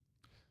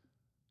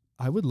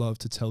I would love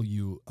to tell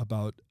you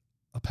about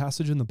a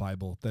passage in the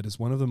Bible that is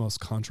one of the most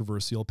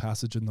controversial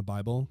passages in the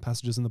Bible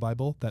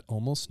that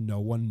almost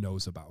no one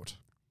knows about.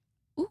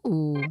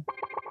 Ooh.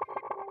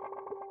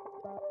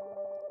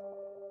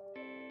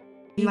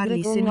 You are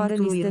listening to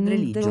Weird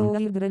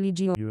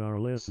Religion. You are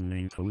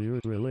listening to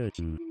Weird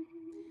Religion.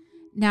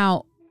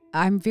 Now,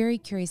 I'm very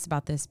curious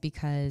about this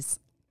because,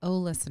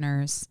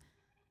 listeners,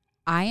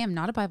 I am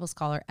not a Bible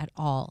scholar at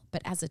all,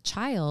 but as a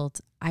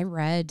child, I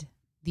read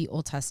the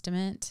Old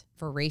Testament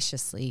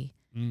voraciously.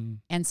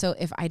 And so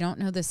if I don't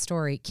know this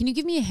story, can you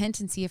give me a hint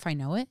and see if I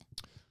know it?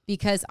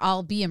 Because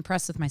I'll be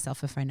impressed with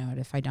myself if I know it.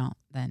 If I don't,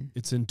 then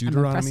it's in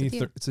Deuteronomy.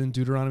 It's in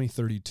Deuteronomy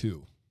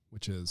 32,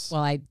 which is.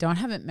 Well, I don't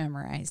have it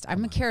memorized.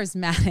 I'm a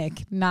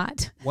charismatic,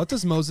 not. What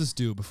does Moses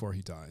do before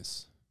he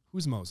dies?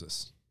 Who's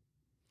Moses?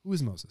 Who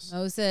is Moses?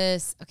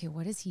 Moses. Okay,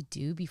 what does he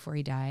do before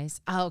he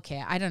dies? Oh,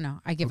 okay, I don't know.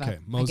 I give up.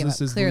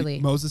 Moses is clearly.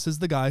 Moses is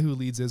the guy who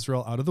leads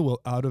Israel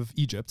out of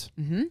Egypt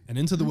and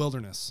into the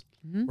wilderness,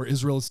 where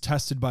Israel is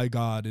tested by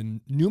God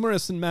in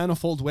numerous and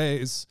manifold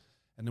ways,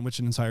 and in which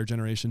an entire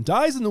generation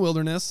dies in the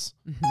wilderness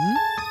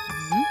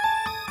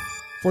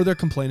for their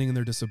complaining and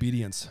their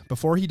disobedience.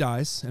 Before he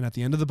dies, and at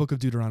the end of the book of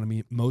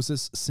Deuteronomy,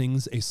 Moses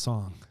sings a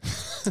song.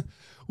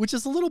 Which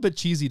is a little bit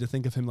cheesy to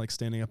think of him like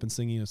standing up and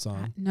singing a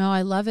song. No,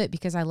 I love it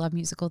because I love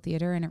musical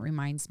theater, and it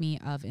reminds me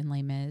of in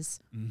Les Mis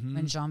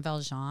when Jean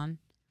Valjean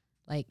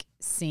like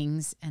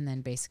sings and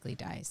then basically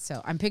dies.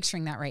 So I'm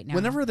picturing that right now.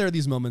 Whenever there are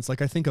these moments,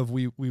 like I think of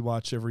we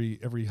watch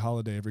every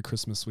holiday, every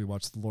Christmas, we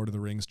watch the Lord of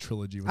the Rings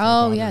trilogy. With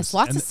our daughters. Yes,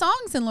 lots of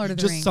songs in Lord of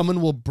the Rings. Just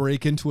someone will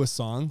break into a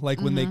song,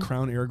 like when they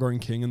crown Aragorn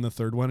king in the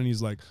third one, and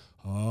he's like,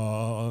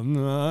 oh,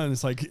 nah, and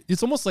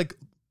it's almost like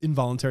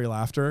involuntary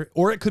laughter,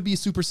 or it could be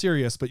super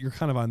serious, but you're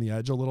kind of on the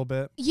edge a little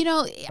bit. You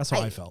know, that's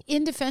how I felt.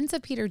 In defense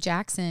of Peter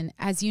Jackson,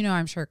 as you know,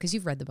 I'm sure, because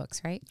you've read the books,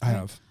 right? I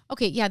have.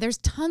 Okay, yeah, there's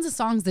tons of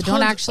songs that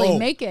don't actually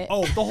make it.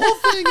 Oh, the whole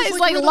thing is it's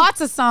like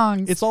lots of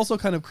songs. It's also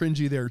kind of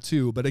cringy there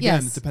too, but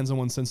again, it depends on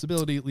one's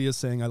sensibility. Leah's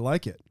saying, I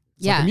like it.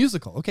 It's like a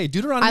musical. Okay,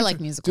 Deuteronomy. I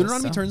like musicals.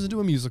 Deuteronomy turns into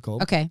a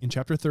musical. Okay. In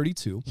chapter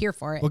 32. Here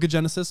for it. Book of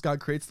Genesis,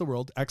 God creates the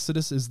world.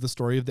 Exodus is the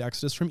story of the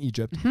Exodus from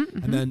Egypt.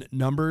 And then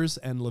Numbers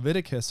and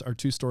Leviticus are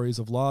two stories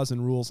of laws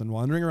and rules and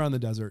wandering around the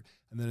desert.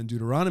 And then in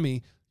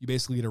Deuteronomy, you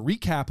basically get a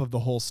recap of the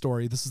whole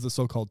story. This is the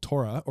so-called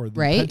Torah, or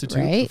the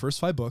Pentateuch, the first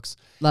 5 books.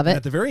 Love it. And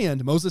at the very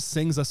end, Moses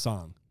sings a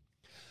song.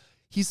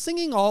 He's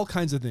singing all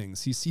kinds of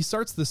things. He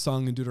starts this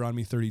song in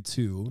Deuteronomy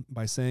 32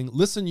 by saying,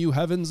 listen, you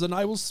heavens, and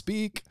I will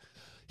speak.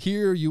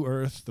 Hear, you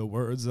earth, the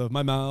words of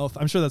my mouth.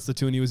 I'm sure that's the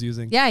tune he was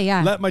using. Yeah,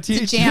 yeah. Let my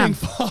teaching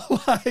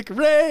fall like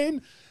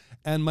rain,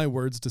 and my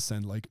words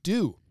descend like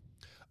dew.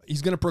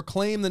 He's going to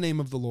proclaim the name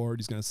of the Lord.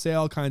 He's going to say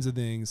all kinds of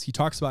things. He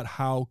talks about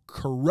how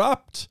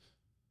corrupt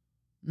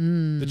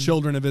the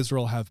children of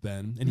Israel have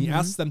been, and he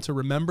asks them to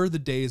remember the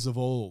days of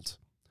old,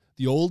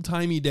 the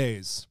old-timey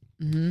days,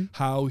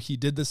 how he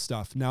did this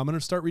stuff. Now I'm going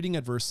to start reading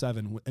at verse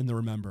 7 in the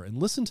remember,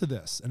 and listen to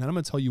this, and then I'm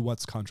going to tell you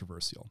what's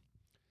controversial.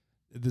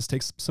 This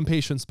takes some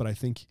patience, but I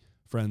think,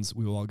 friends,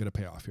 we will all get a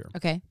payoff here.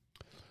 Okay.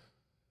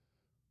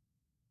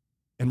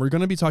 And we're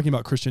going to be talking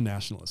about Christian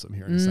nationalism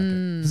here in a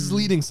second. This is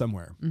leading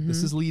somewhere.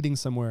 This is leading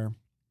somewhere.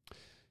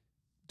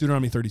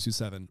 Deuteronomy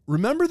 32:7.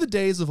 Remember the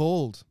days of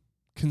old.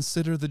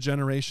 Consider the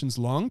generations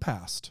long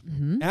past.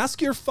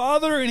 Ask your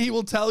father, and he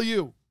will tell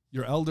you.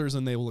 Your elders,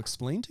 and they will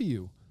explain to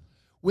you.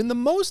 When the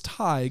Most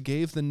High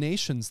gave the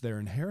nations their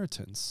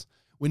inheritance,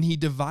 when he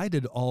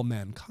divided all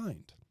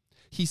mankind,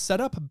 he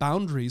set up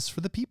boundaries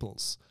for the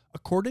peoples,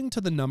 according to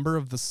the number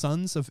of the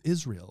sons of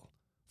Israel.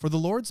 For the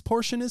Lord's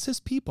portion is his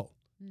people,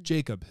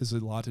 Jacob his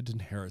allotted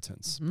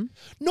inheritance.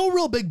 No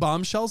real big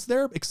bombshells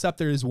there, except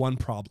there is one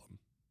problem.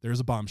 There's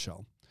a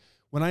bombshell.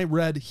 When I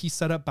read, he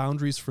set up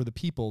boundaries for the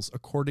peoples,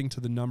 according to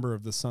the number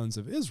of the sons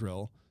of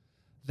Israel,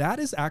 that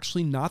is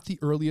actually not the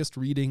earliest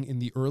reading in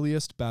the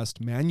earliest,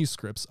 best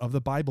manuscripts of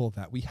the Bible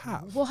that we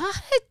have.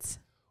 What?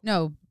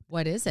 No,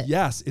 what is it?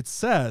 Yes, it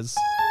says...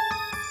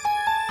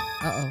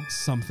 Uh-oh.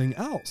 something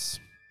else.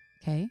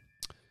 Okay.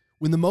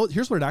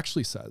 Here's what it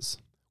actually says.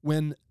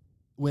 When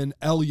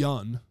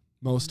Elyon,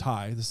 Most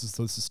High, this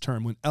is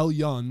term, when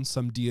Elyon,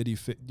 some deity,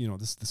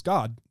 this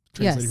God,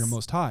 translated here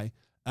Most High,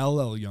 El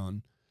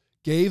Elyon,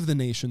 gave the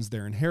nations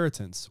their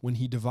inheritance, when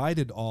he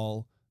divided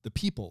all the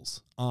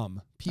peoples,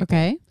 people.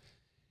 Okay.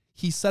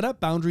 He set up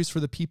boundaries for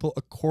the people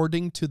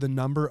according to the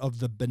number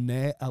of the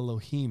B'nai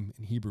Elohim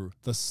in Hebrew,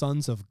 the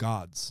sons of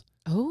gods,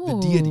 the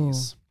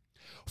deities.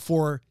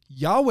 For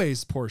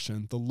Yahweh's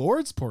portion, the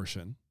Lord's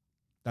portion,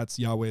 that's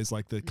Yahweh's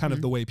like the kind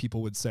of the way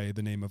people would say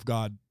the name of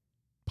God.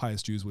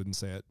 Pious Jews wouldn't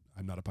say it.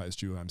 I'm not a pious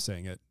Jew. I'm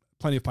saying it.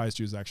 Plenty of pious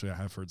Jews actually I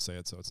have heard say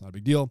it, so it's not a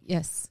big deal.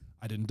 Yes.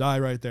 I didn't die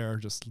right there.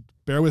 Just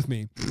bear with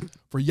me.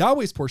 For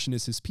Yahweh's portion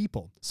is his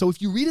people. So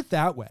if you read it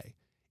that way,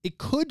 it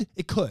could.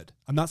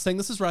 I'm not saying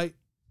this is right.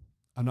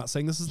 I'm not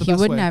saying this is the best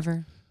way. He would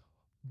never.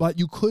 But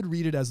you could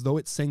read it as though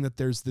it's saying that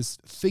there's this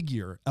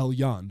figure,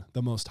 Elyon,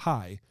 the Most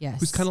High,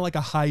 who's kind of like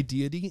a high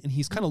deity, and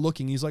he's kind of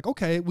looking. He's like,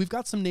 okay, we've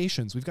got some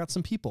nations, we've got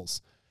some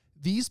peoples.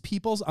 these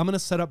peoples, I'm going to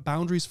set up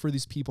boundaries for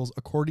these peoples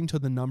according to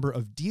the number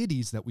of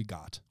deities that we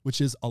got, which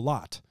is a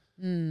lot.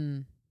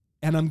 And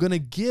I'm going to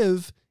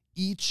give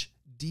each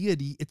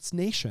deity its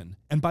nation.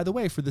 And by the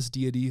way, for this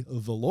deity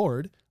of the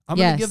Lord, I'm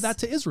going to give that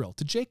to Israel,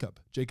 to Jacob.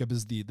 Jacob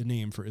is the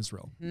name for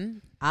Israel.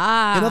 In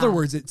other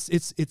words,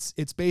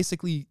 it's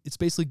basically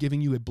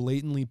giving you a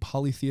blatantly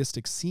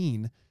polytheistic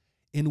scene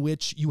in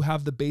which you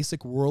have the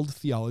basic world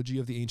theology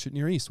of the ancient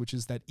Near East, which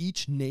is that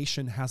each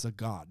nation has a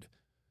god.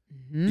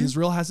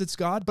 Israel has its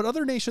God, but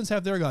other nations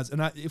have their gods. And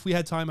if we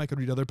had time, I could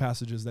read other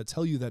passages that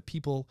tell you that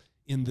people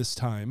in this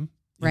time,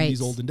 in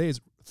these olden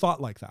days,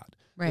 thought like that.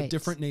 That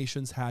different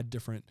nations had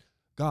different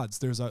gods.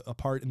 There's a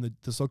part in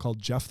the so-called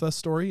Jephthah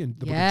story in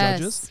the book of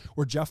Judges,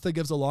 where Jephthah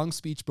gives a long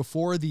speech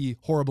before the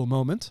horrible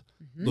moment.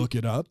 Look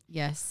it up.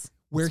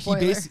 Where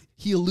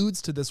he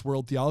alludes to this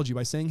world theology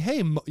by saying,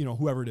 hey,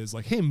 whoever it is,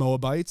 like, hey,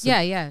 Moabites.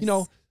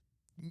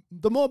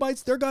 The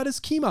Moabites, their God is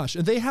Chemosh,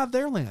 and they have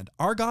their land.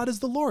 Our God is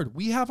the Lord.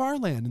 We have our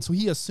land. And so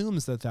he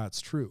assumes that that's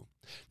true.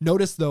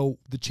 Notice, though,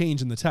 the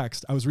change in the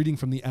text. I was reading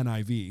from the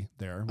NIV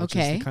there, which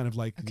is the kind of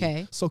like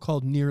the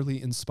so-called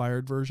nearly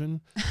inspired version.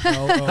 We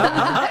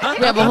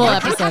have a whole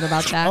episode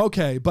about that.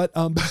 Okay, but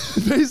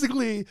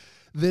basically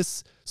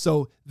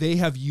so they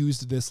have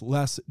used this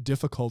less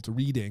difficult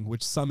reading,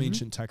 which some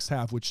ancient texts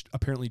have, which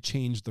apparently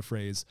changed the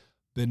phrase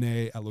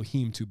B'nai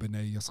Elohim to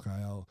B'nai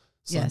Yisrael,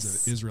 sons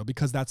of Israel,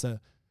 because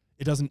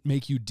it doesn't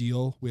make you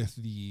deal with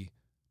the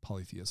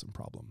polytheism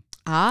problem.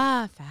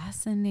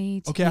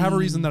 Fascinating. Okay, I have a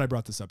reason that I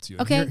brought this up to you.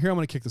 Okay. Here I'm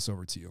going to kick this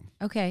over to you.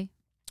 Okay.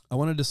 I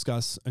want to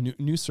discuss a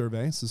new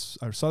survey.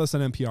 I saw this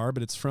on NPR,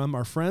 but it's from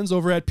our friends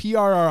over at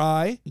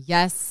PRRI.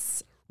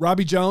 Yes.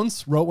 Robbie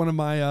Jones wrote one of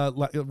my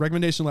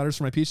recommendation letters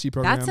for my PhD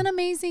program. That's an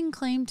amazing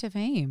claim to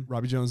fame.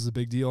 Robbie Jones is a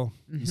big deal.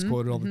 He's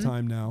quoted all the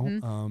time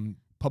now.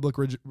 Public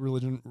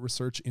Religion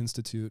Research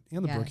Institute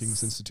and the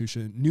Brookings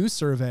Institution. New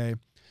survey.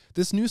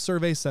 This new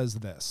survey says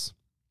this.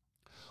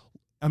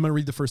 I'm going to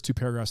read the first two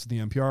paragraphs of the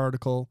NPR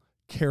article.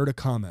 Care to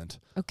comment?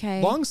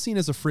 Okay. Long seen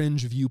as a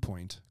fringe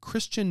viewpoint,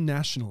 Christian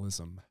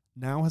nationalism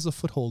now has a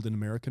foothold in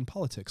American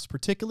politics,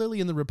 particularly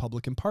in the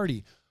Republican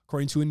Party,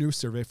 according to a new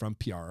survey from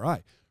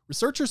PRI.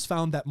 Researchers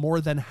found that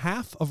more than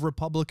half of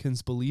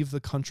Republicans believe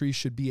the country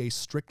should be a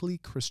strictly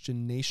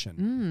Christian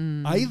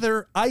nation,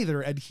 either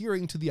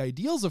adhering to the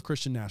ideals of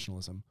Christian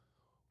nationalism,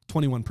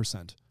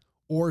 21%,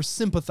 or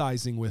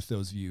sympathizing with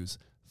those views,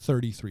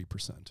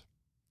 33%.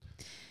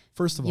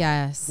 First of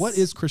all, what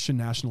is Christian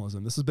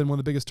nationalism? This has been one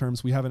of the biggest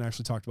terms. We haven't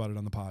actually talked about it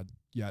on the pod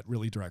yet,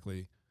 really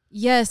directly.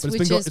 Yes, but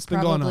it's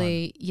been going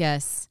on.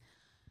 Yes.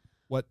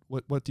 What do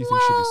you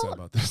think should be said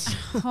about this?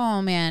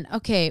 Oh man.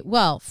 Okay.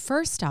 Well,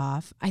 first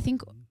off, I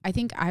think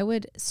I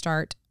would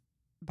start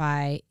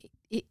by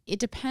it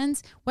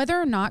depends whether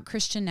or not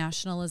Christian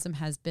nationalism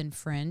has been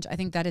fringe. I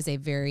think that is a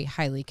very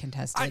highly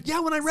contested.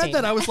 When I read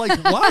that, I was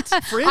like, "What?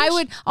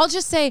 Fringe?" I'll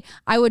just say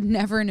I would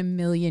never in a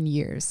million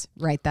years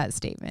write that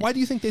statement. Why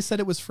do you think they said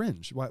it was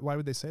fringe? Why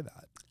would they say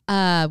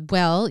that?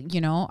 Well,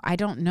 I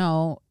don't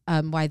know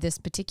why this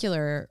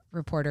particular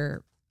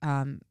reporter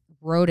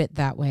wrote it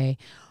that way.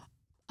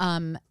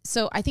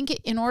 So I think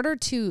in order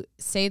to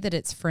say that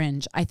it's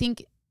fringe, I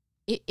think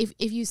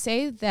if you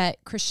say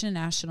that Christian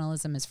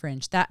nationalism is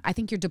fringe, that I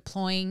think you're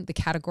deploying the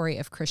category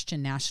of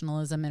Christian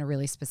nationalism in a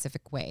really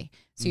specific way.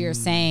 So you're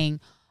saying,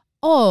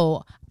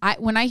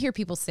 when I hear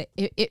people say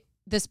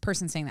this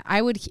person saying that,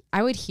 I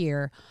would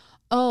hear,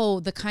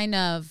 the kind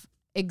of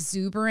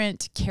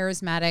exuberant,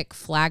 charismatic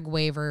flag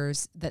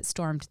wavers that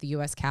stormed the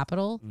U.S.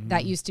 Capitol.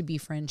 That used to be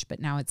fringe,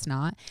 but now it's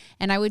not.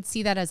 And I would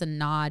see that as a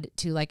nod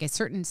to like a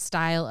certain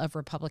style of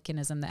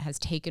republicanism that has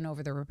taken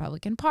over the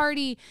Republican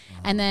Party.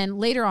 And then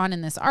later on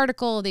in this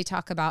article, they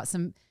talk about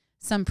some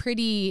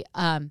pretty,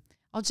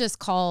 I'll just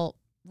call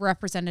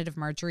Representative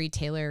Marjorie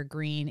Taylor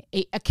Greene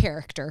a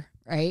character,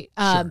 right?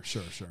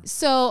 Sure.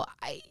 So,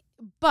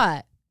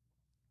 but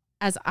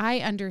as I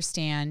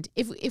understand,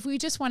 if we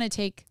just want to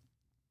take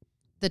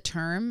the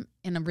term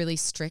in a really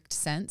strict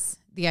sense,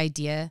 the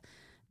idea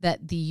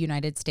that the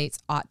United States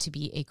ought to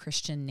be a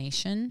Christian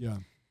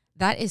nation,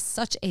 that is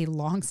such a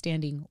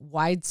longstanding,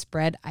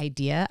 widespread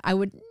idea. I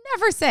would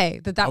never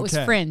say that was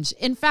fringe.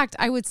 In fact,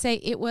 I would say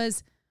it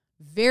was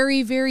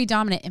very, very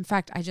dominant. In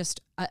fact,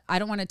 I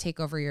don't want to take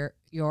over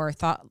your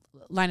thought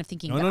line of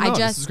thinking. No, I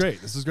just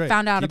this is great.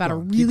 Found out about a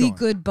really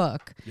good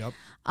book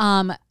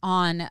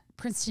on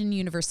Princeton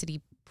University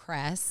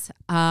Press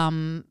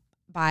by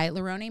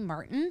Lerone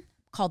Martin,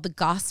 called The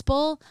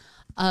Gospel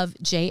of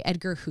J.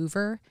 Edgar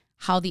Hoover,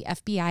 How the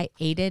FBI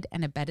Aided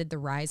and Abetted the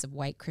Rise of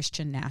White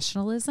Christian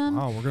Nationalism.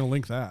 Oh, we're going to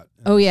link that.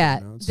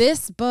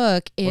 This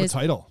book is... What a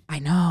title. I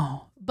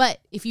know. But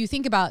if you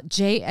think about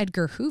J.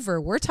 Edgar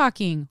Hoover, we're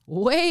talking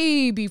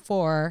way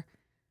before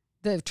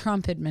the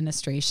Trump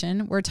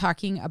administration. We're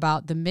talking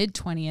about the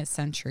mid-20th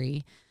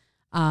century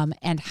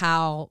and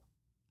how,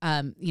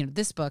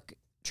 this book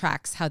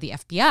tracks how the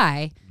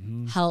FBI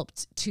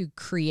helped to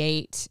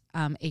create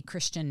a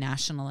Christian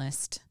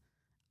nationalist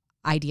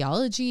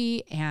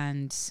ideology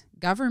and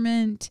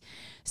government.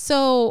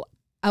 So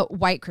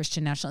white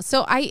Christian nationalist.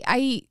 So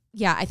I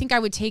think I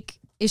would take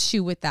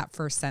issue with that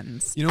first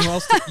sentence. You know who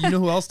else? You know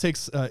who else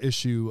takes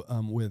issue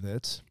with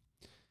it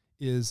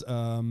is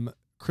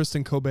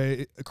Kristen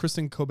Kobe.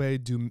 Kristen Kobe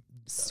Dumais.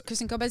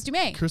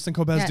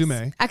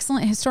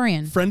 Excellent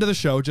historian. Friend of the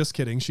show. Just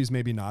kidding. She's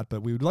maybe not,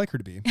 but we would like her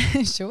to be.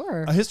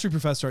 Sure. A history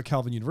professor at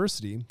Calvin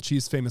University.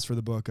 She's famous for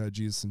the book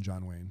Jesus and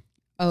John Wayne.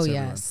 Oh,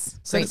 yes.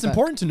 Said it's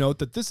important to note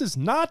that this is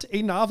not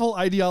a novel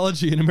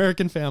ideology in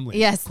American families.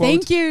 Yes, Quote,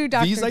 thank you,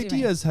 Dr. These Dumais.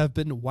 ideas have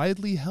been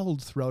widely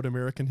held throughout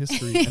American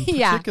history, and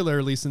Yeah.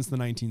 particularly since the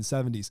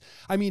 1970s.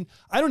 I mean,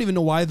 I don't even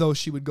know why, though,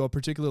 she would go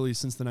particularly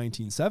since the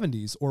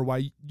 1970s, or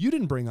why you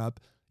didn't bring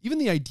up even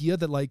the idea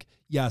that, like,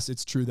 yes,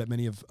 it's true that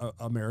many of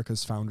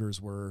America's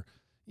founders were,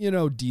 you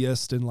know,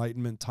 deist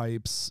Enlightenment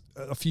types.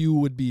 A few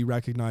would be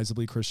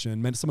recognizably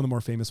Christian. Some of the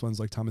more famous ones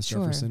like Thomas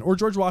Jefferson or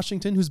George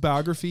Washington, whose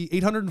biography,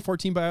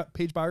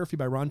 814-page biography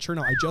by Ron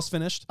Chernow, I just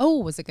finished. Oh,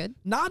 was it good?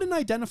 Not an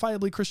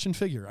identifiably Christian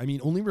figure. I mean,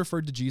 only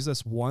referred to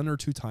Jesus 1 or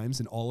 2 times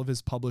in all of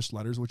his published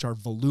letters, which are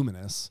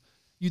voluminous.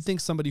 You'd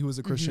think somebody who was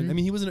a Christian. I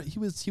mean, he was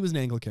an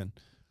Anglican.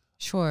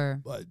 Sure.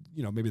 But,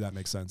 you know, maybe that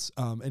makes sense.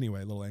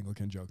 Anyway, a little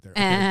Anglican joke there.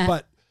 Okay.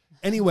 But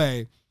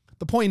anyway,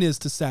 the point is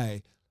to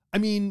say, I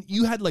mean,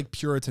 you had like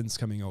Puritans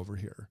coming over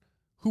here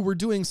who were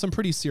doing some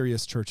pretty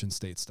serious church and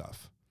state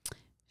stuff.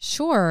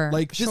 Sure.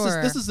 Like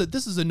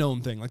this is a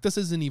known thing. Like this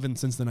isn't even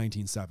since the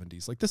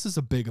 1970s. Like this is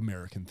a big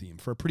American theme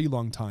for a pretty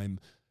long time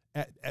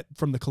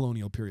from the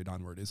colonial period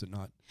onward, is it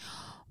not?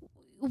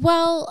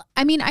 Well,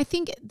 I mean, I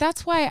think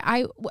that's why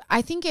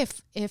I think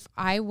if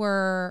I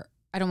were,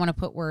 I don't want to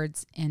put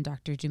words in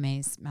Dr.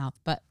 Dumais' mouth,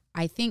 but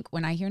I think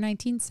when I hear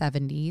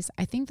 1970s,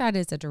 I think that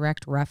is a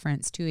direct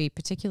reference to a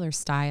particular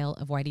style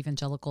of white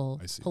evangelical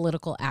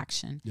political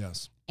action.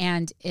 Yes.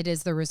 And it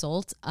is the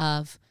result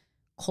of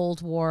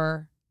Cold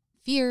War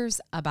fears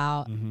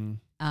about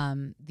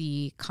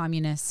the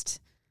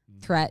communist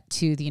threat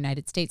to the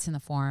United States in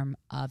the form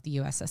of the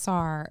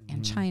USSR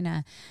and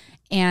China.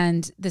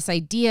 And this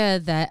idea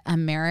that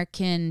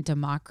American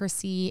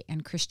democracy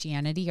and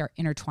Christianity are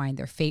intertwined,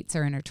 their fates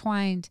are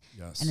intertwined.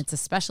 Yes. And it's a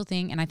special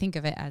thing. And I think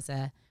of it as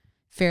a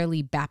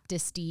fairly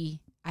Baptist-y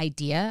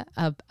idea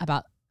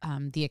about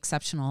the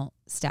exceptional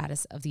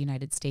status of the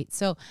United States.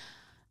 So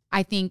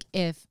I think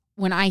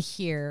when I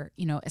hear,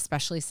 you know,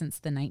 especially since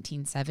the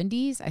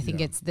 1970s, I think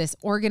it's this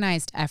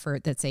organized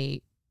effort that's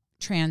a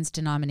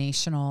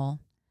trans-denominational,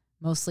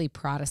 mostly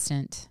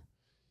Protestant,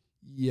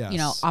 you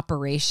know,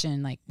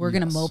 operation. Like we're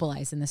going to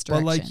mobilize in this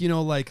direction. But like, you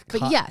know, like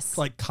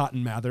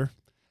Cotton Mather.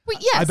 But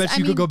yes, I bet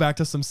you could go back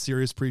to some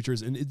serious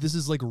preachers, and this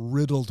is like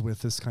riddled with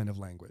this kind of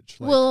language.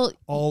 Like, all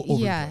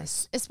over the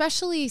place.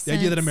 Especially the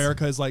idea that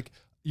America is like,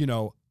 you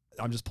know,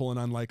 I'm just pulling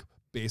on like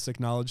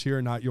basic knowledge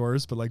here, not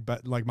yours, but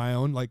like my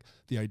own, like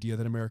the idea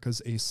that America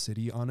is a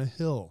city on a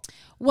hill.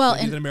 Well,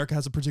 and that America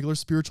has a particular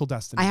spiritual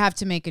destiny. I have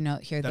to make a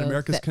note here, that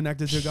America is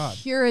connected to God.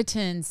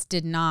 Puritans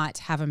did not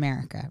have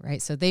America,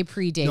 right? So they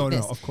predate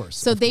this. No, of course.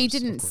 So they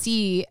didn't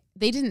see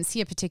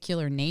a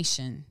particular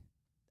nation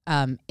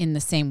in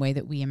the same way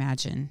that we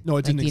imagine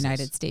the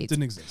United States. It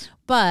didn't exist.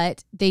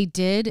 But they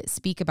did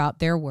speak about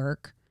their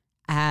work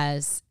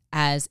as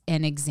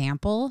an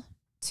example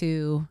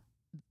to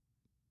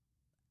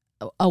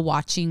a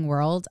watching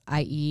world,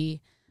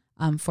 i.e.,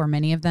 for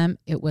many of them,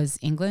 it was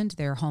England,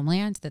 their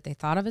homeland, that they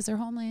thought of as their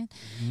homeland.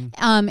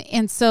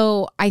 And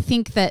so I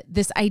think that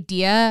this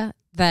idea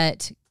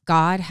that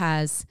God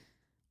has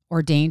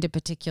ordained a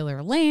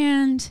particular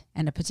land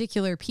and a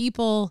particular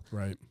people,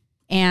 right,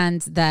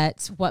 and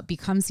that what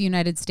becomes the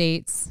United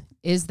States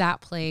is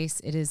that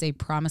place. It is a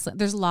promised land.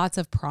 There's lots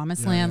of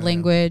promised land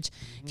language.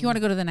 If you want to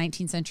go to the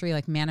 19th century,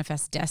 like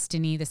manifest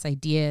destiny, this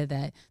idea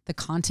that the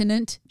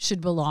continent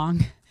should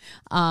belong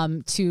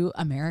to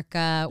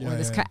America or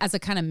as a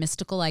kind of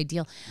mystical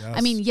ideal. Yes.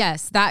 I mean,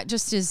 yes, that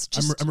just is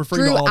just I'm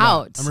referring to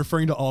all that. I'm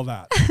referring to all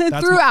that.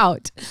 That's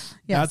throughout.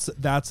 Yes.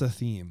 That's a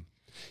theme.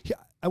 Yeah,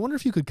 I wonder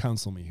if you could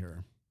counsel me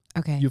here.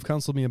 Okay. You've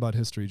counseled me about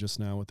history just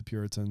now with the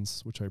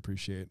Puritans, which I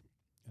appreciate.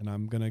 And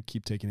I'm going to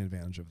keep taking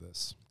advantage of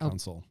this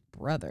counsel.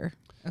 Brother.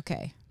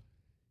 Okay.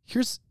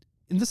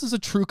 And this is a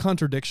true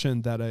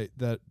contradiction that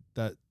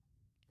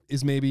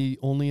is maybe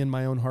only in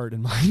my own heart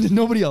and mind and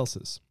nobody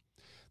else's.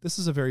 This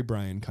is a very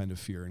Brian kind of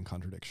fear and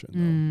contradiction,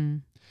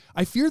 though.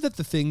 I fear that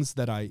the things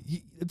that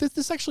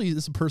this actually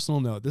is a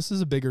personal note. This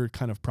is a bigger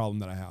kind of problem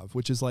that I have,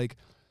 which is like,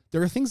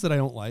 there are things that I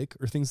don't like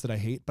or things that I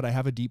hate, but I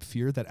have a deep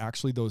fear that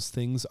actually those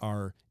things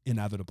are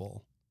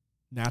inevitable,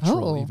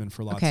 natural, even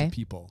for lots of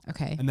people.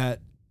 Okay. And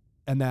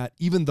that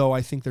even though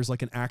I think there's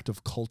like an act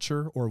of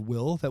culture or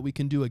will that we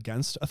can do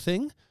against a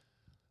thing,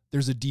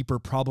 there's a deeper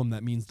problem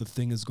that means the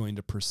thing is going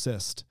to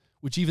persist,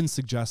 which even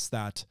suggests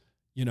that,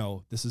 you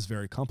know, this is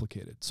very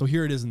complicated. So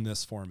here it is in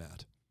this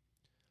format.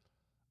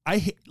 I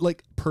hate,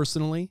 like,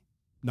 personally,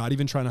 not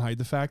even trying to hide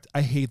the fact,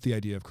 I hate the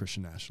idea of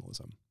Christian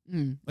nationalism.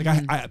 Like,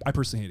 I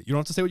personally hate it. You don't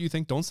have to say what you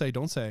think. Don't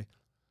say.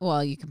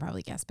 Well, you can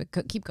probably guess, but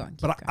keep going.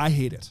 I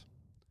hate it.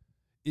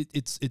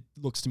 It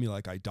looks to me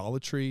like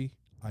idolatry.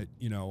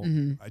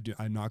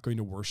 I'm not going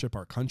to worship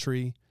our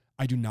country.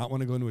 I do not want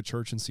to go into a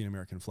church and see an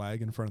American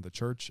flag in front of the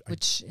church.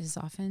 Which is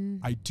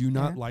often I do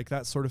not there. like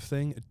that sort of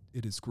thing.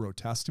 It is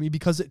grotesque to me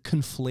because it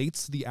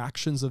conflates the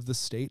actions of the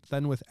state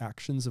then with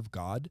actions of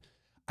God.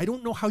 I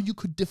don't know how you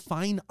could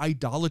define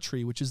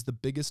idolatry, which is the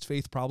biggest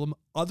faith problem,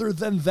 other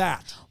than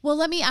that. Well,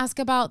 let me ask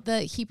about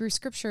the Hebrew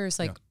scriptures.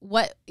 Like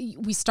what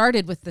we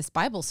started with this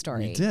Bible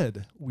story.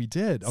 We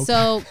did. Okay.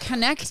 So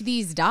connect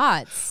these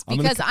dots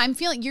because I'm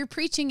feeling you're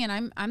preaching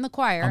and I'm the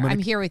choir. I'm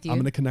here with you. I'm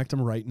going to connect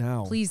them right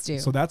now. Please do.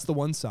 So that's the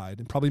one side.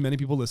 And probably many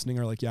people listening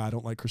are like, yeah, I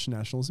don't like Christian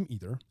nationalism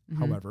either.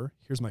 However,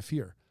 here's my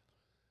fear.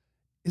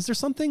 Is there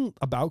something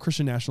about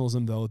Christian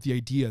nationalism, though, the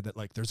idea that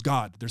like there's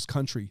God, there's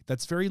country,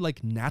 that's very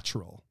like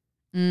natural?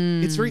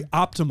 It's very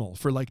optimal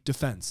for like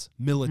defense,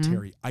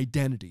 military,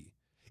 identity.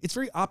 It's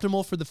very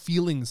optimal for the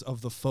feelings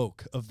of the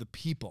folk, of the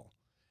people.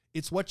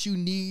 It's what you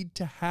need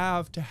to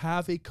have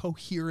a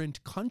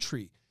coherent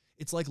country.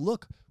 It's like,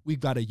 look, we've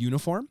got a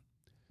uniform.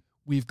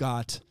 We've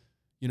got,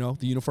 the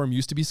uniform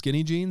used to be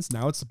skinny jeans.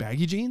 Now it's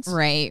baggy jeans.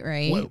 Right.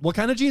 What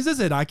kind of jeans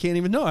is it? I can't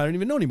even know. I don't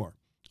even know anymore.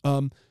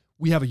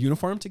 We have a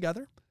uniform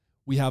together.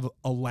 We have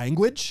a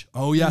language.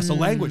 Oh, yes, a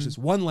language. It's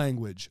one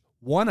language,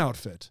 one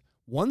outfit,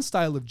 one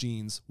style of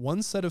jeans,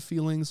 one set of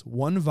feelings,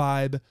 one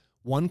vibe,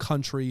 one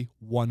country,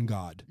 one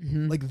God.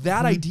 Like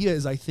that idea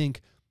is, I think,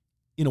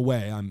 in a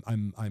way,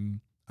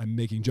 I'm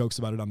making jokes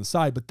about it on the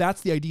side, but that's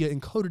the idea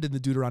encoded in the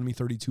Deuteronomy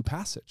 32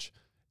 passage,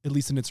 at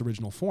least in its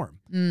original form.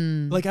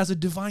 Like as a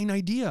divine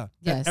idea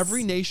that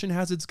every nation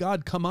has its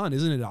God. Come on,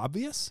 isn't it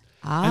obvious?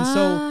 And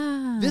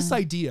so this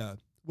idea,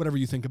 whatever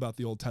you think about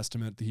the Old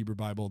Testament, the Hebrew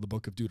Bible, the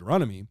book of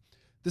Deuteronomy,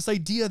 this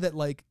idea that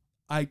like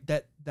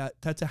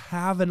that to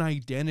have an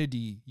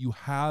identity, you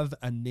have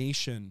a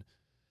nation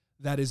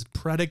that is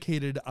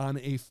predicated on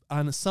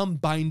some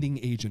binding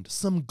agent,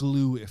 some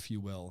glue, if you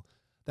will,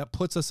 that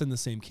puts us in the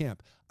same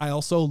camp. I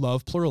also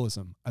love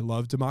pluralism. I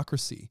love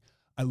democracy.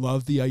 I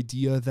love the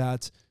idea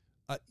that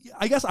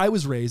I guess I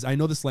was raised, I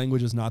know this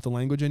language is not the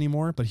language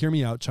anymore, but hear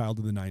me out, child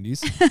of the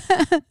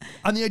 90s,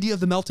 on the idea of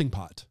the melting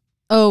pot.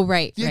 Oh,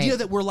 right. The idea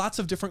that we're lots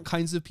of different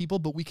kinds of people,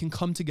 but we can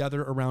come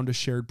together around a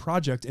shared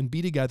project and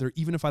be together,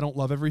 even if I don't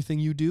love everything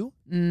you do,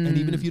 and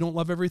even if you don't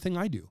love everything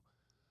I do.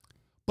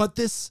 But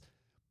this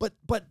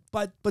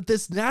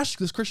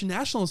Christian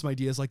nationalism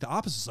idea is like the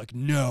opposite. It's like,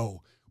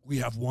 no, we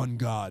have one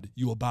God.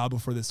 You will bow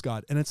before this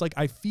God. And it's like,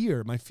 my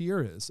fear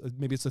is,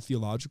 maybe it's a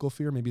theological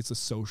fear, maybe it's a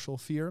social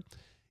fear,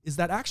 is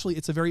that actually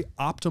it's a very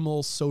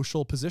optimal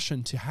social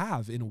position to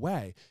have in a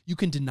way. You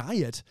can deny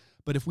it,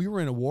 but if we were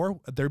in a war,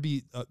 there'd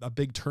be a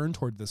big turn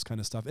toward this kind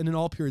of stuff. And in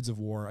all periods of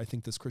war, I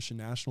think this Christian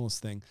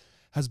nationalist thing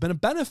has been a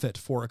benefit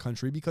for a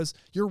country because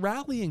you're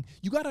rallying.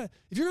 If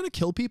you're going to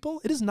kill people,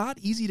 it is not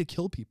easy to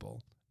kill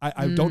people.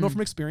 I don't know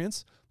from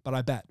experience, but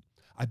I bet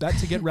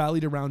to get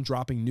rallied around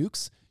dropping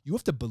nukes, you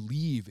have to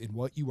believe in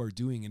what you are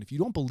doing. And if you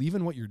don't believe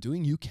in what you're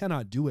doing, you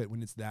cannot do it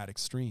when it's that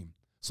extreme.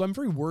 So I'm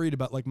very worried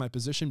about like my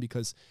position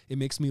because it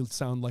makes me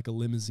sound like a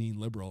limousine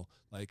liberal.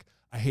 Like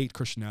I hate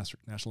Christian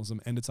nationalism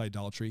and its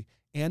idolatry,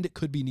 and it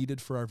could be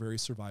needed for our very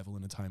survival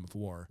in a time of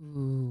war.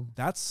 Ooh.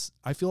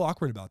 I feel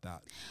awkward about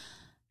that.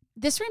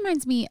 This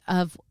reminds me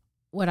of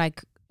what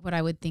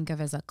I would think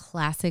of as a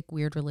classic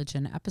Weird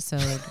Religion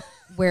episode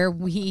where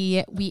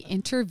we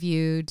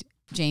interviewed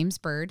James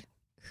Bird,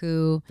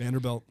 who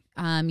Vanderbilt.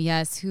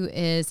 Who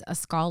is a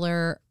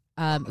scholar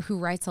who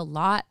writes a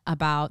lot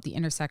about the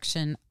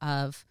intersection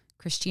of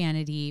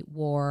Christianity,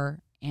 war,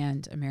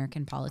 and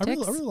American politics.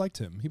 I really liked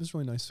him. He was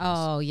really nice to us.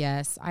 Oh,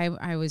 yes.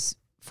 I was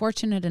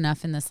fortunate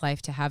enough in this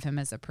life to have him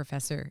as a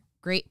professor,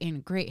 great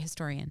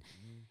historian.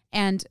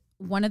 And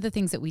one of the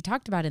things that we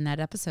talked about in that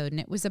episode, and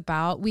it was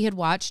about, we had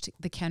watched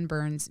the Ken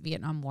Burns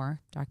Vietnam War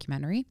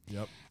documentary.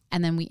 Yep.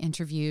 And then we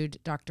interviewed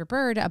Dr.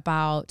 Bird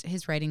about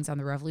his writings on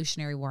the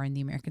Revolutionary War and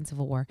the American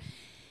Civil War.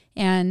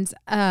 And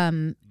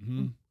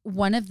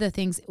one of the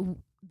things,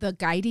 the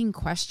guiding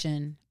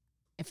question,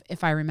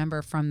 if I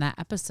remember from that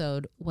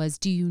episode, was,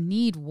 do you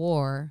need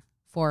war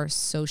for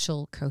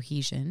social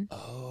cohesion?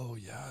 Oh,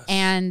 yes.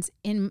 And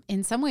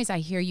in some ways, I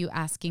hear you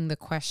asking the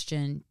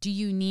question, do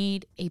you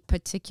need a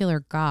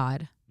particular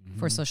God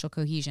for social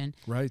cohesion?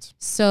 Right.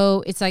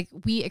 So it's like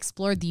we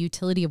explored the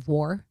utility of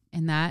war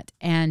in that,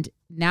 and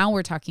now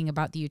we're talking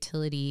about the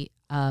utility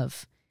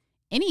of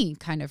any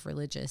kind of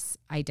religious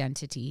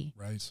identity.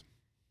 Right.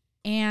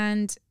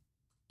 And,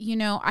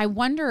 I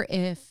wonder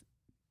if,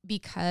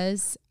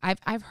 because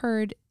I've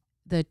heard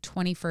the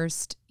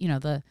 21st,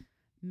 the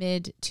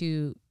mid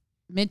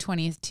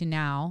 20th to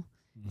now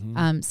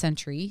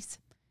centuries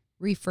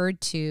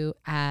referred to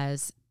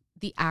as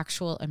the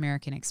actual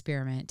American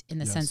experiment in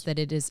the sense that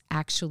it is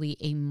actually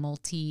a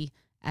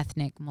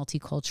multi-ethnic,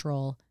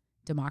 multicultural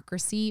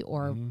democracy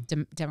or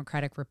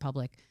democratic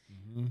republic,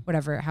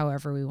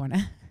 however we want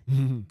to,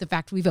 the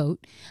fact we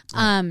vote.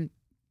 And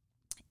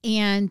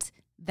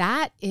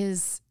that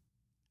is,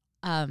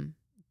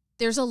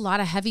 there's a lot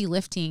of heavy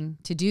lifting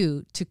to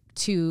do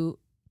to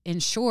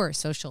ensure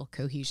social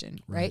cohesion,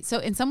 right? So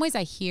in some ways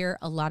I hear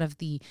a lot of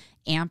the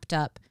amped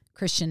up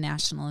Christian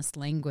nationalist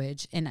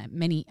language, and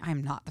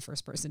I'm not the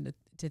first person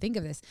to think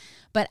of this,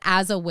 but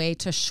as a way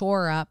to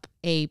shore up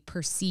a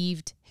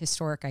perceived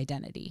historic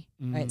identity,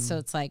 right? So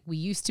it's like, we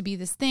used to be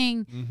this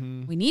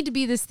thing, we need to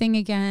be this thing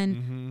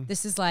again.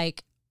 This is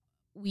like,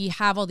 we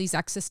have all these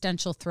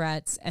existential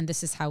threats, and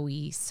this is how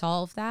we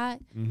solve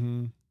that.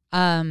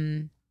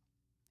 And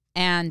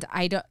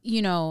I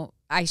don't,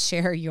 I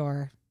share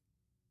your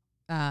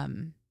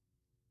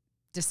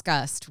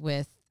disgust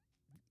with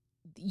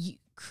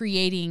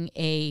creating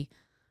a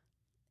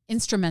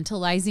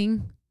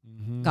instrumentalizing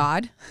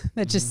God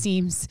that just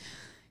seems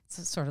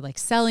sort of like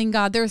selling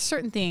God. There are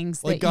certain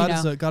things like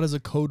that, God is a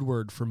code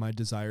word for my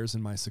desires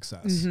and my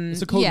success.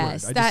 It's a code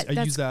word.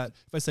 I use that.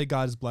 If I say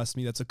God has blessed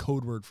me, that's a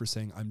code word for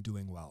saying I'm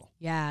doing well.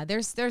 Yeah,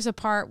 there's a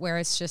part where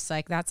it's just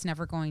like, that's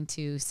never going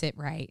to sit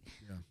right.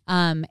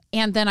 Yeah.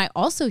 And then I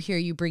also hear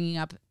you bringing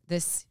up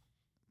this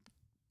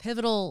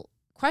pivotal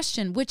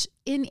question, which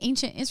in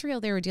ancient Israel,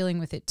 they were dealing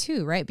with it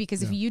too, right?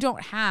 Because if you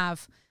don't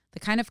have the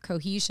kind of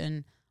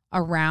cohesion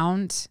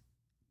around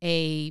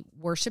a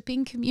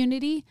worshiping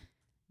community,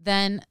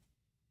 then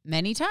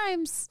many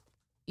times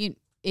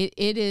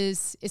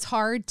it's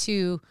hard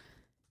to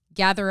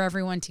gather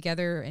everyone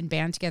together and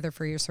band together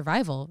for your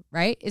survival,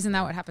 right? Isn't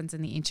that what happens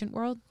in the ancient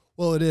world?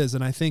 Well, it is.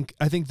 And I think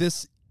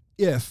this,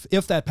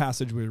 if that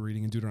passage we were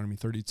reading in Deuteronomy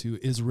 32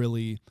 is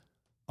really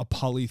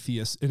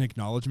an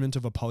acknowledgement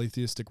of a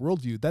polytheistic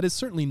worldview, that is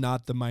certainly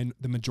not the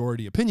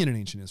majority opinion in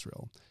ancient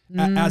Israel,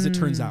 as it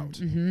turns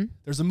out.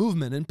 There's a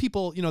movement, and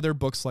people, there are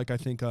books like, I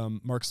think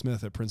Mark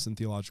Smith at Princeton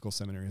Theological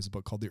Seminary has a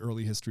book called The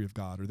Early History of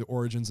God, or The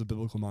Origins of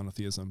Biblical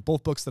Monotheism,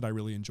 both books that I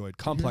really enjoyed,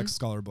 complex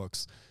scholar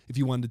books. If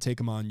you wanted to take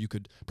them on, you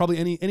could probably,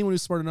 anyone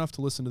who's smart enough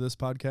to listen to this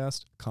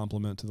podcast,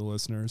 compliment to the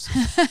listeners,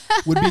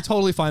 would be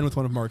totally fine with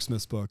one of Mark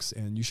Smith's books,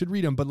 and you should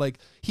read them. But like,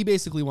 he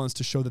basically wants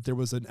to show that there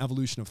was an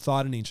evolution of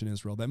thought in ancient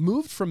Israel that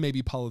moved from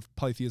maybe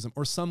polytheism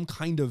or some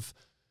kind of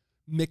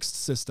mixed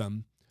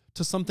system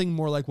to something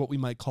more like what we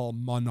might call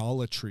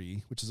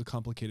monolatry, which is a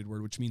complicated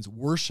word, which means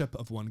worship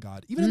of one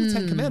God. Even in the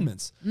Ten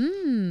Commandments,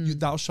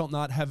 thou shalt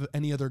not have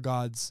any other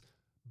gods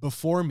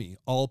before me,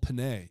 all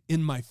panay.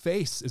 In my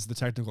face is the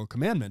technical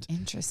commandment.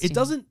 Interesting. It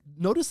doesn't,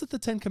 notice that the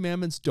Ten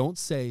Commandments don't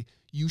say,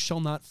 you shall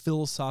not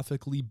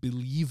philosophically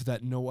believe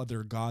that no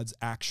other gods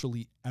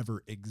actually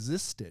ever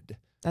existed.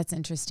 That's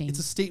interesting. It's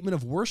a statement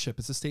of worship.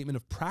 It's a statement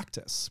of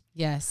practice.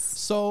 Yes.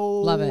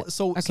 So, love it.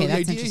 So Okay, the that's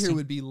idea here interesting.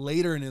 would be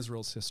later in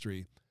Israel's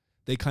history,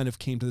 they kind of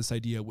came to this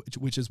idea,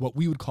 which is what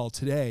we would call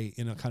today,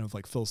 in a kind of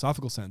like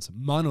philosophical sense,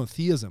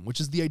 monotheism, which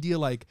is the idea,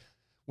 like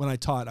when I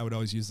taught, I would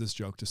always use this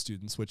joke to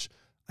students, which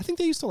I think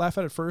they used to laugh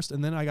at first,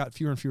 and then I got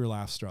fewer and fewer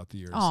laughs throughout the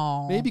years.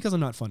 Aww. Maybe because I'm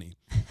not funny.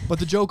 But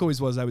the joke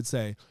always was, I would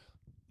say,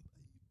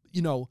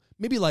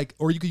 maybe like,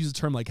 or you could use a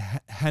term like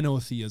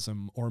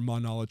henotheism or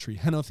monolatry.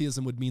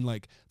 Henotheism would mean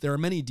like there are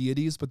many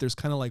deities, but there's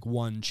kind of like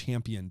one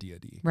champion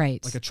deity.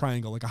 Right. Like a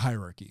triangle, like a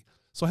hierarchy.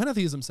 So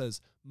henotheism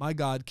says, my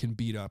God can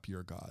beat up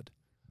your God.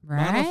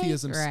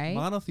 Right.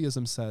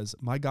 Monotheism says,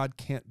 my God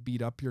can't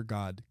beat up your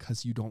God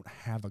because you don't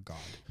have a God.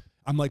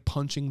 I'm like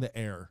punching the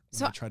air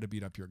when I try to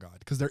beat up your God,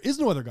 because there is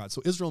no other God.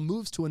 So Israel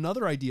moves to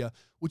another idea,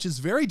 which is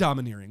very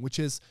domineering, which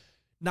is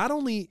not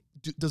only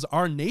does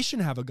our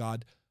nation have a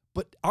God,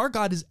 but our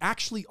God is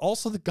actually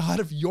also the God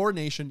of your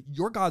nation.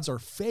 Your gods are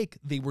fake.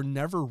 They were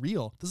never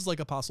real. This is like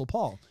Apostle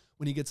Paul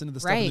when he gets into the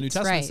stuff in the New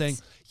Testament saying,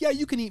 yeah,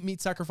 you can eat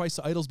meat sacrificed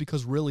to idols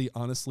because really,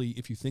 honestly,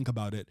 if you think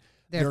about it,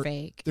 they're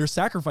fake. They're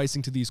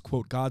sacrificing to these,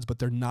 quote, gods, but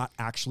they're not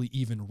actually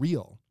even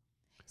real.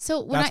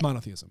 So that's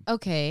monotheism.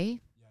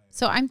 Okay.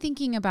 So I'm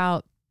thinking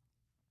about,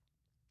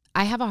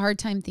 I have a hard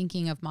time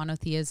thinking of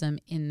monotheism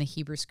in the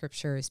Hebrew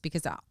scriptures,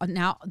 because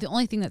now the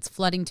only thing that's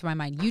flooding to my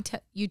mind,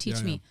 you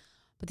teach me,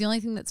 but the only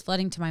thing that's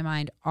flooding to my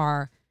mind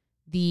are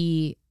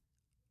the,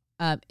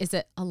 is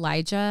it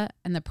Elijah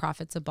and the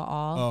prophets of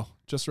Baal? Oh,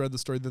 just read the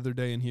story the other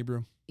day in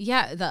Hebrew.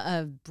 Yeah,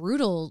 the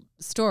brutal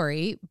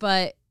story,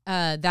 but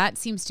that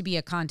seems to be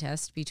a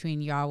contest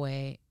between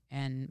Yahweh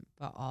and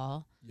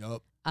Baal.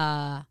 Yup.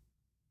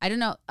 I don't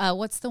know.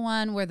 What's the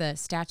one where the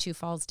statue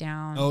falls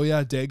down? Oh,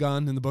 yeah.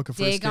 Dagon in the book of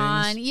First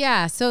Kings.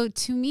 Yeah. So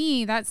to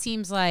me, that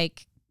seems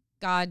like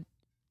God.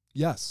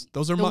 Yes.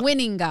 Those are the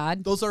winning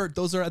God. Those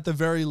are at the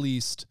very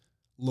least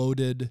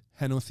loaded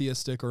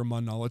henotheistic or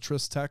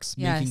monolatrous texts,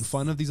 making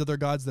fun of these other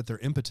gods that they're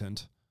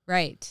impotent.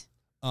 Right.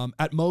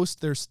 At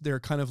most, they're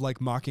kind of like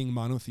mocking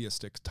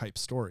monotheistic type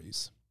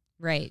stories.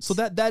 Right. So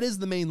that is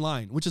the main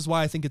line, which is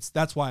why I think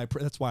that's why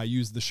I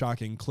use the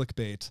shocking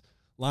clickbait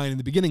line in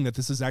the beginning, that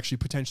this is actually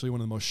potentially one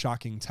of the most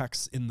shocking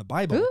texts in the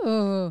Bible.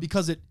 Ooh.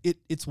 Because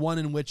it's one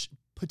in which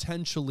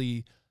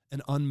potentially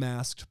an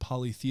unmasked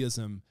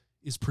polytheism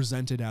is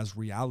presented as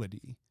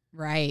reality.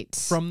 Right.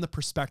 From the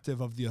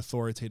perspective of the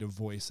authoritative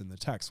voice in the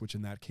text, which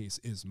in that case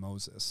is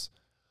Moses.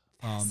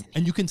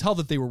 And you can tell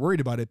that they were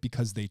worried about it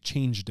because they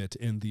changed it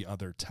in the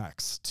other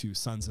texts to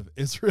sons of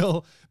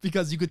Israel,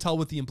 because you could tell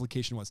what the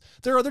implication was.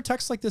 There are other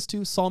texts like this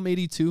too. Psalm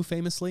 82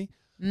 famously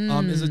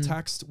is a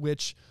text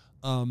which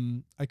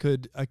I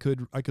could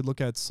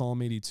look at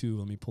Psalm 82.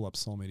 Let me pull up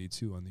Psalm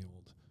 82 on the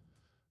old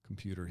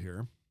computer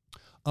here.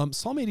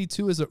 Psalm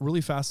 82 is a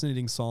really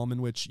fascinating psalm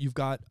in which you've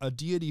got a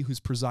deity who's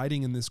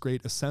presiding in this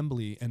great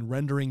assembly and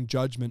rendering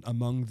judgment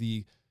among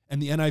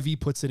and the NIV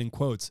puts it in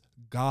quotes,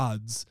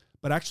 gods,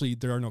 but actually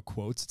there are no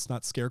quotes. It's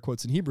not scare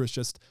quotes in Hebrew. It's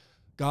just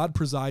God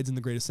presides in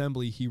the great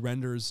assembly. He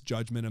renders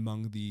judgment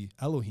among the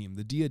Elohim,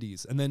 the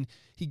deities. And then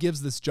he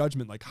gives this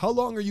judgment like, how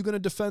long are you going to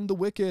defend the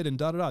wicked? And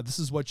da-da-da. This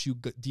is what you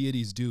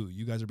deities do.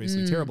 You guys are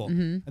basically terrible.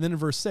 And then in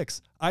verse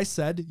 6, I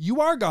said,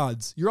 you are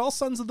gods. You're all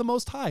sons of the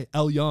Most High.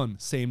 Elyon,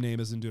 same name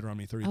as in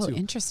Deuteronomy 32. Oh,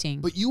 interesting.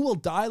 But you will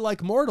die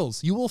like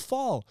mortals. You will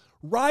fall.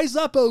 Rise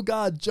up, O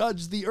God,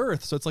 judge the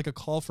earth. So it's like a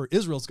call for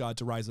Israel's God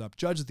to rise up,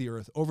 judge the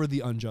earth over the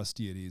unjust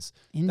deities.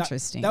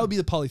 Interesting. That would be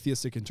the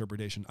polytheistic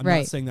interpretation. I'm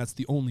not saying that's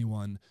the only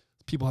one.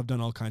 People have done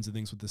all kinds of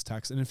things with this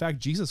text. And in fact,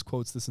 Jesus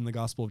quotes this in the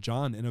Gospel of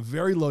John in a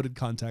very loaded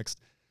context.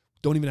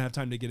 Don't even have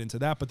time to get into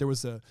that. But there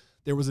was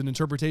an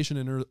interpretation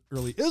in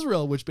early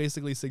Israel which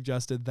basically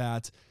suggested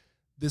that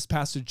this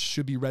passage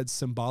should be read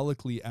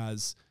symbolically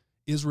as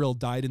Israel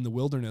died in the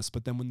wilderness,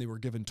 but then when they were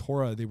given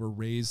Torah, they were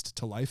raised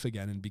to life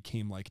again and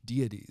became like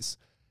deities.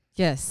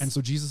 Yes. And so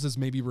Jesus is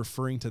maybe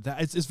referring to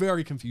that. It's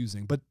very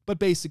confusing, but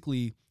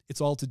basically it's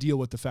all to deal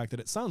with the fact that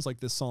it sounds like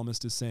this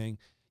psalmist is saying,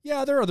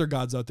 yeah, there are other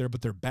gods out there,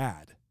 but they're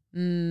bad.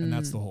 And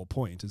that's the whole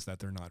point, is that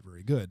they're not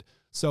very good.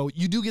 So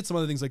you do get some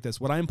other things like this.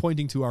 What I'm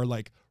pointing to are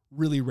like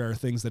really rare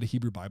things that a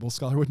Hebrew Bible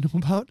scholar would know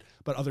about,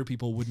 but other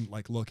people wouldn't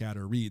like look at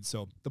or read.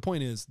 So the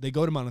point is they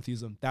go to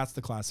monotheism. That's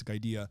the classic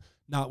idea,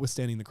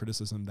 notwithstanding the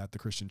criticism that the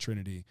Christian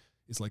Trinity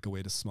is like a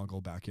way to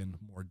smuggle back in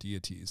more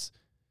deities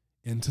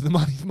into the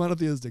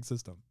monotheistic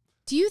system.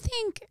 Do you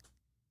think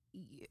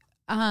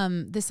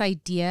this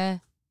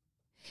idea,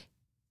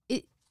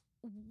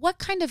 what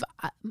kind of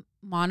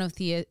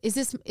is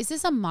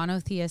this a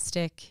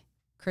monotheistic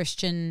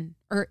Christian,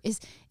 or is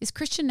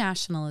Christian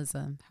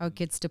nationalism, how it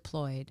gets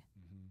deployed,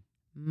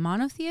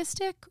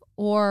 monotheistic,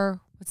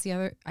 or what's the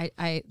other? The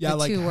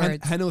like two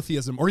words,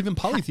 henotheism or even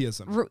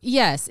polytheism.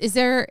 Yes, is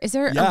there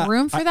a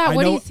room for that?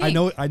 What do you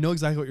think? I know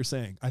exactly what you're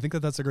saying. I think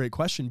that's a great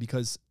question,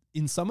 because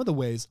in some of the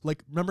ways,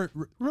 like remember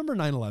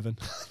 9/11.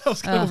 That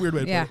was kind of a weird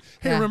way to put it.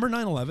 Hey, remember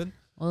 9/11?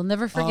 We'll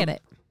never forget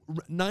it.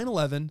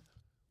 9/11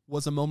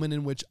 was a moment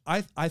in which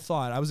I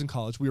thought, I was in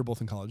college. We were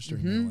both in college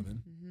during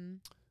 9/11.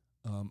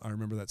 I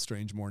remember that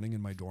strange morning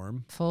in my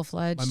dorm.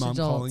 Full-fledged my mom adults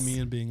calling me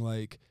and being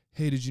like,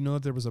 hey, did you know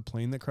that there was a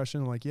plane that crashed?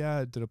 And I'm like,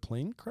 yeah, did a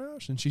plane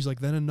crash? And she's like,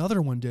 then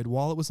another one did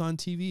while it was on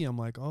TV. I'm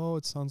like, oh,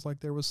 it sounds like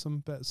there was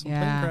some plane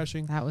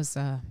crashing. That was,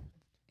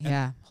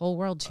 whole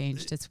world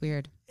changed. It's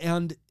weird.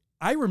 And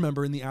I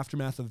remember in the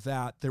aftermath of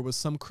that, there was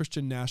some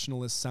Christian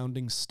nationalist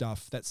sounding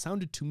stuff that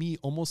sounded to me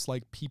almost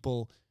like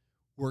people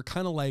were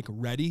kind of like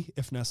ready,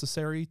 if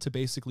necessary, to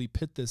basically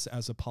pit this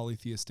as a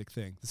polytheistic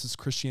thing. This is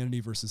Christianity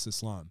versus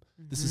Islam.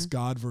 This is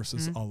God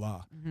versus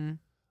Allah.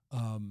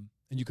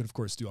 And you could, of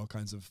course, do all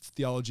kinds of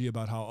theology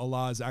about how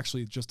Allah is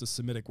actually just a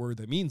Semitic word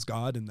that means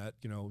God, and that,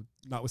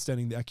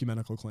 notwithstanding the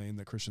ecumenical claim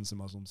that Christians and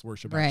Muslims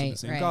worship actually the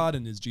same God,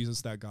 and is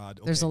Jesus that God?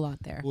 Okay. There's a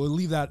lot there. We'll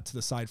leave that to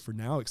the side for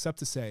now, except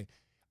to say,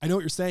 I know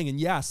what you're saying, and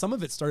yeah, some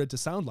of it started to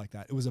sound like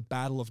that. It was a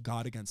battle of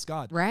God against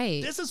God.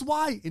 Right. This is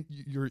why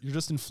you're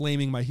just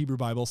inflaming my Hebrew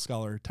Bible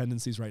scholar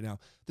tendencies right now.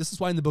 This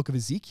is why in the book of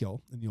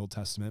Ezekiel in the Old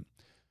Testament,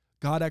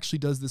 God actually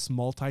does this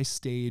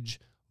multi-stage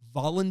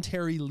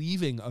voluntary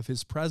leaving of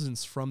his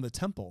presence from the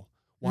temple.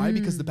 Why?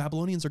 Because the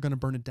Babylonians are going to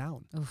burn it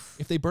down. Oof.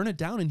 If they burn it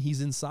down and he's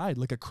inside,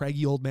 like a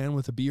craggy old man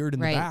with a beard in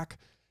the back,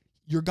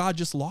 your God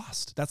just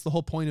lost. That's the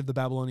whole point of the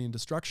Babylonian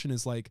destruction,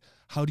 is like,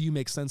 how do you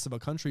make sense of a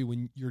country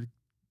when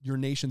your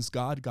nation's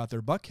God got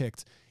their butt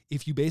kicked?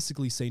 If you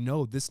basically say,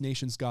 no, this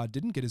nation's God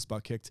didn't get his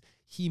butt kicked.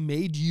 He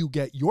made you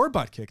get your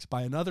butt kicked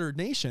by another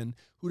nation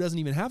who doesn't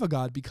even have a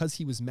God because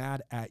he was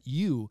mad at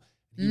you.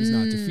 He was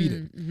not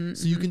defeated.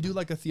 So you can do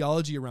like a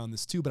theology around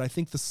this too. But I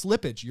think the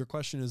slippage, your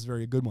question is a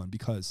very good one,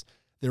 because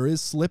there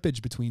is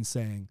slippage between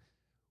saying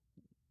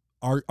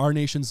our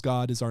nation's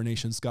God is our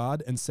nation's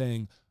God and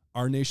saying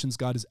our nation's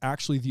God is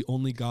actually the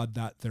only God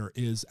that there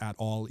is at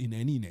all in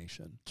any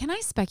nation. Can I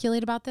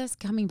speculate about this?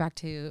 Coming back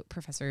to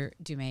Professor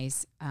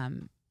Dumais'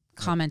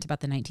 comment about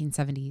the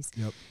 1970s.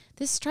 Yep.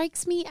 This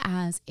strikes me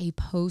as a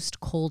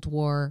post-Cold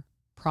War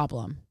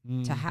problem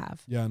to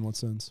have. Yeah, in what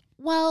sense?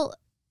 Well,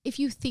 if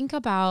you think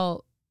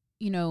about,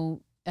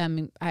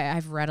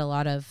 I've read a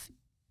lot of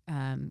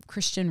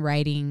Christian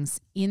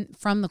writings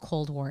from the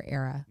Cold War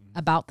era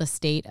about the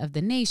state of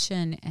the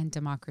nation and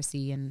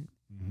democracy and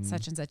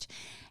such and such.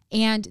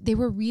 And they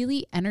were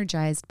really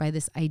energized by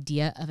this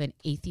idea of an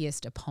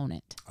atheist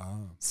opponent.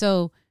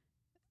 So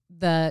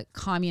the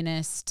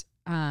communist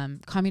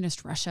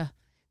Russia,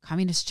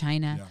 communist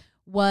China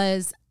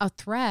was a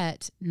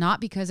threat,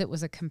 not because it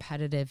was a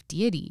competitive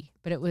deity,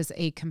 but it was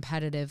a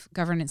competitive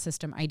governance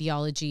system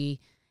ideology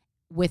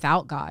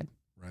without God.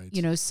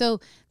 Right. So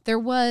there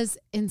was,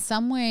 in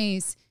some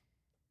ways,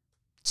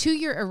 to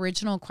your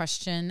original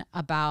question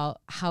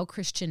about how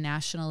Christian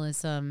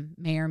nationalism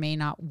may or may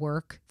not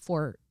work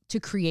to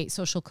create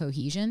social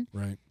cohesion.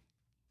 Right.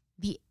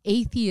 The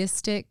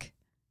atheistic,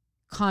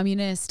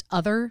 communist,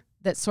 other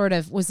that sort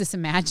of was this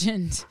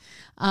imagined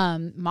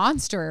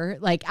monster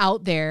like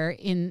out there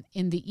in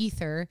the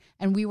ether,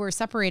 and we were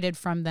separated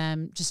from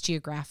them just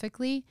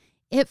geographically.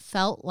 It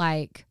felt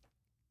like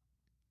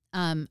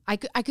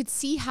I could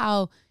see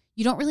how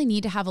you don't really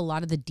need to have a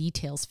lot of the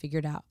details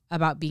figured out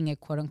about being a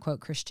quote unquote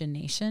Christian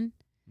nation,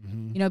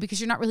 you know,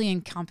 because you're not really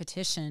in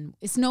competition.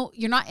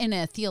 You're not in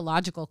a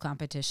theological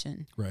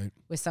competition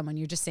with someone.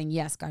 You're just saying,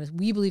 yes,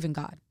 we believe in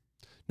God.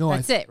 No,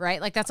 that's it,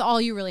 right? Like that's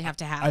all you really have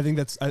to have. I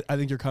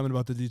think your comment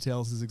about the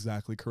details is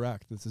exactly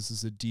correct. That this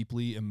is a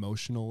deeply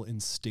emotional,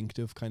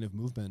 instinctive kind of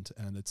movement,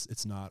 and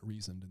it's not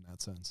reasoned in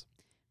that sense.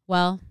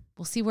 Well,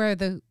 we'll see where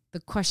the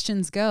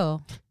questions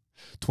go.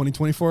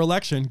 2024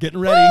 election, getting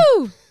ready.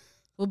 Woo!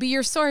 We'll be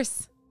your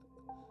source.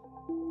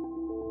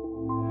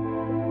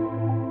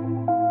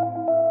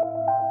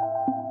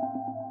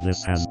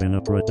 This has been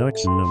a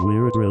production of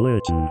Weird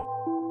Religion,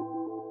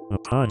 a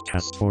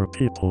podcast for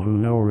people who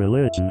know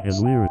religion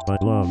is weird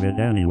but love it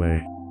anyway.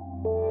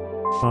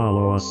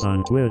 Follow us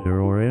on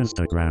Twitter or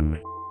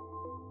Instagram.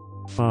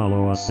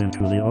 Follow us into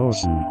the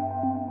ocean.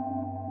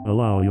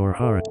 Allow your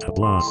heart to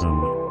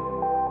blossom.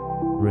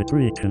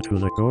 Retreat into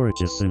the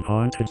gorgeous and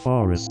haunted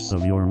forests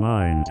of your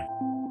mind.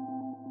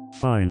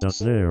 Find us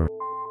there.